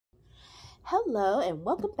Hello and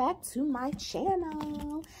welcome back to my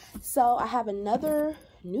channel. So I have another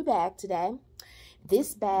new bag today.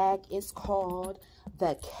 This bag is called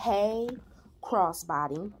the Kay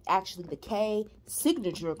Crossbody, actually the Kay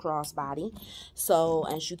Signature Crossbody. So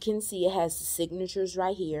as you can see, it has the signatures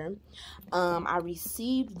right here. I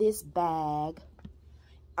received this bag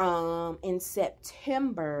in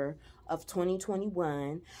September of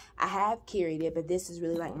 2021. I have carried it, but this is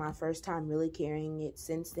really like my first time really carrying it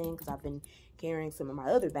since then, because I've been carrying some of my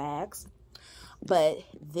other bags. But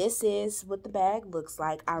this is what the bag looks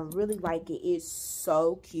like. I really like it. It's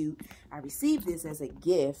so cute. I received this as a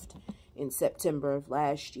gift in September of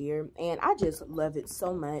last year, and I just love it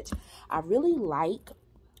so much. I really like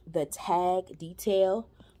the tag detail,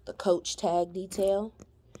 the Coach tag detail.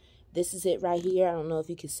 This is it right here. I don't know if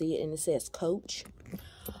you can see it, and it says Coach.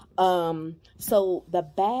 So the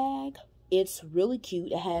bag, it's really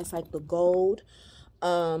cute. It has like the gold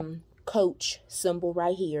Coach symbol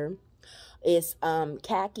right here. It's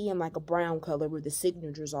khaki and like a brown color where the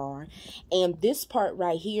signatures are. And this part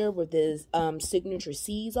right here where the signature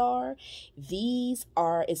C's are,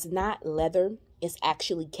 it's not leather. It's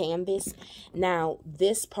actually canvas. Now,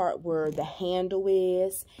 this part where the handle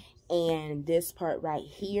is and this part right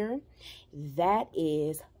here, that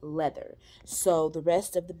is leather. So the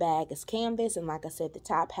rest of the bag is canvas, and like I said, the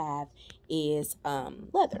top half is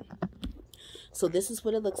leather. So this is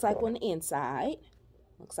what it looks like on the inside.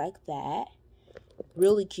 Looks like that.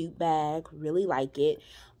 Really cute bag. Really like it.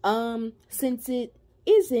 Since it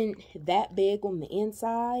isn't that big on the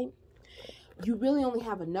inside, you really only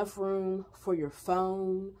have enough room for your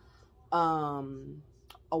phone,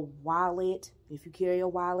 a wallet, if you carry a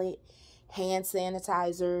wallet, hand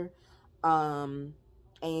sanitizer, and,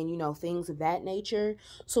 you know, things of that nature.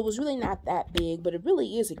 So it's really not that big, but it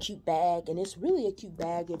really is a cute bag, and it's really a cute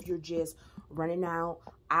bag if you're just running out.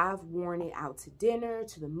 I've worn it out to dinner,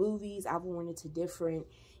 to the movies. I've worn it to different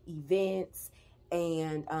events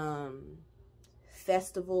and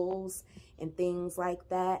festivals and things like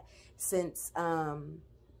that. Since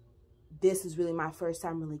this is really my first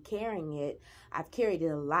time really carrying it, I've carried it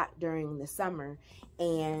a lot during the summer.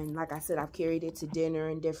 And like I said, I've carried it to dinner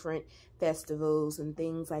and different festivals and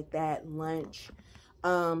things like that, lunch.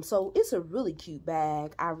 So it's a really cute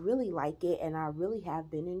bag. I really like it, and I really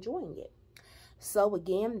have been enjoying it. So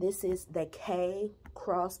again, this is the Kay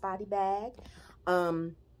Crossbody Bag.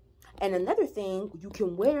 And another thing, you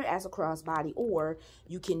can wear it as a crossbody, or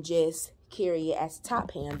you can just carry it as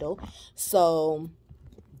top handle. So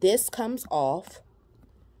this comes off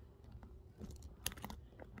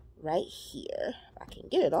right here. If I can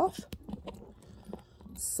get it off.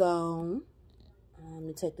 So let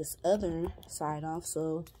me take this other side off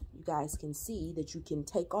so you guys can see that you can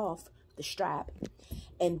take off the strap,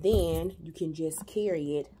 and then you can just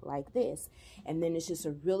carry it like this. And then it's just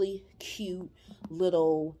a really cute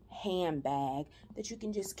little handbag that you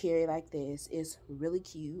can just carry like this. It's really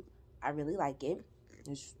cute. I really like it.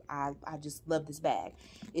 I just love this bag.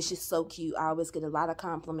 It's just so cute. I always get a lot of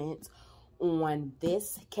compliments on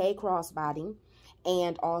this Kay Crossbody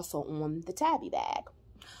and also on the Tabby bag.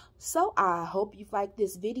 So I hope you've liked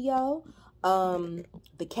this video.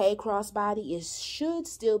 The Kay Crossbody should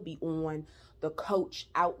still be on the Coach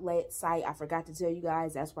outlet site. I forgot to tell you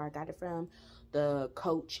guys, that's where I got it from. The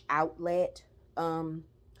Coach outlet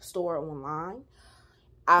store online.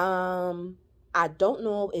 I don't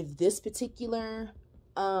know if this particular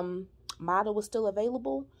model was still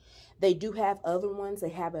available. They do have other ones. They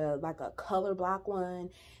have like a color block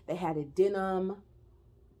one. They had a denim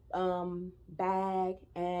bag,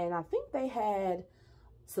 and I think they had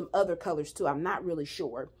some other colors too. I'm not really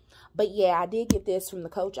sure, but yeah, I did get this from the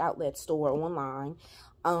Coach outlet store online,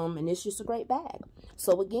 and it's just a great bag.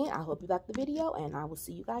 So again, I hope you liked the video, and I will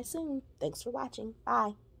see you guys soon. Thanks for watching.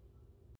 Bye.